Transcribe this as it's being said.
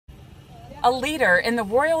A leader in the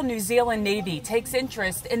Royal New Zealand Navy takes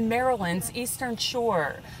interest in Maryland's eastern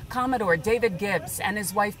shore. Commodore David Gibbs and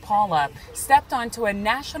his wife Paula stepped onto a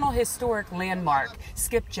National Historic Landmark,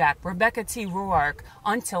 skipjack Rebecca T. Ruark,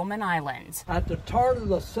 on Tilghman Island. At the turn of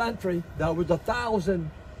the century, there was 1,000.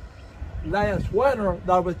 Last winter,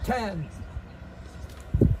 there was 10.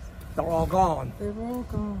 They're all gone. They're all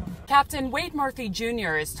gone. Captain Wade Murphy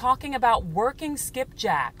Jr. is talking about working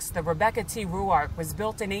skipjacks. The Rebecca T. Ruark was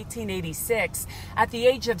built in 1886. At the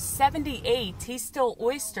age of 78, he still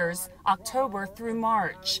oysters October through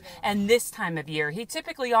March. And this time of year, he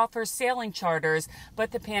typically offers sailing charters,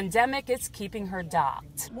 but the pandemic is keeping her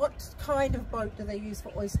docked. What kind of boat do they use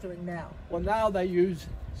for oystering now? Well, now they use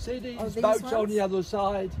cities, these boats ones? on the other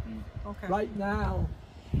side. Okay. Right now,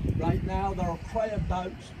 there are crab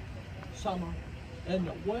boats. Summer. In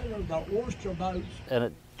the winter, the oyster boats. And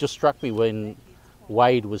it just struck me when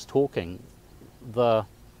Wade was talking, the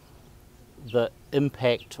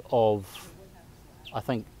impact of, I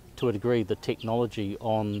think, to a degree, the technology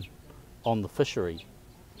on the fishery,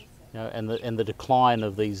 and the decline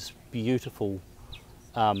of these beautiful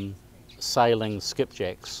sailing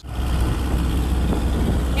skipjacks.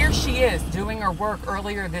 Here she is doing her work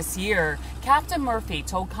earlier this year. Captain Murphy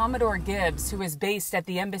told Commodore Gibbs, who is based at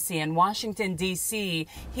the embassy in Washington, D.C.,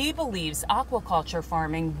 he believes aquaculture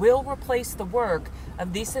farming will replace the work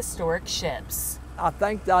of these historic ships. I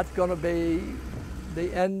think that's going to be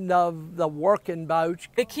the end of the working boats.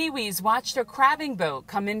 The Kiwis watched a crabbing boat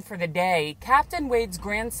come in for the day. Captain Wade's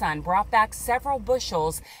grandson brought back several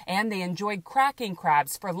bushels, and they enjoyed cracking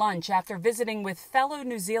crabs for lunch after visiting with fellow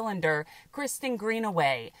New Zealander Kristen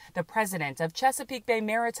Greenaway, the president of Chesapeake Bay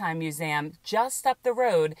Maritime Museum, just up the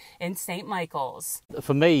road in St. Michael's.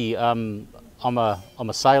 For me, I'm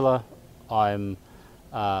a sailor. I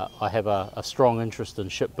have a strong interest in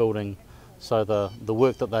shipbuilding. So the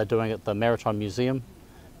work that they're doing at the Maritime Museum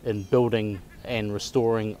in building and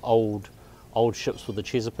restoring old ships for the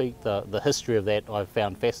Chesapeake, the history of that I've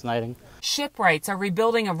found fascinating. Shipwrights are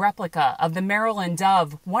rebuilding a replica of the Maryland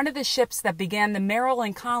Dove, one of the ships that began the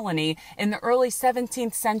Maryland colony in the early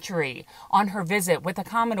 17th century. On her visit with the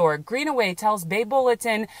Commodore, Greenaway tells Bay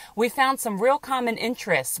Bulletin, "We found some real common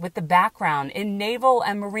interests with the background in naval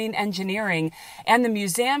and marine engineering and the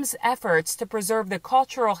museum's efforts to preserve the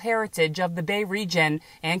cultural heritage of the Bay region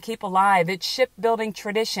and keep alive its shipbuilding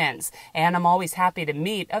traditions. And I'm always happy to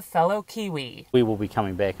meet a fellow Kiwi." We will be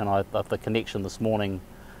coming back, and the connection this morning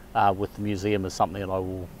with the museum is something that I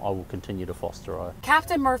will continue to foster.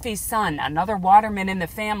 Captain Murphy's son, another waterman in the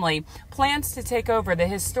family, plans to take over the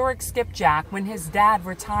historic skipjack when his dad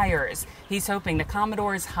retires. He's hoping the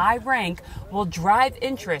Commodore's high rank will drive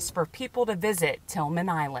interest for people to visit Tilghman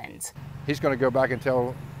Island. He's going to go back and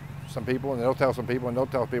tell some people, and they'll tell some people, and they'll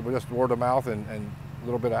tell people. Just word of mouth and a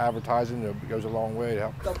little bit of advertising, it goes a long way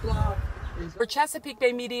to help. For Chesapeake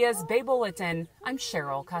Bay Media's Bay Bulletin, I'm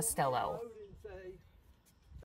Cheryl Costello.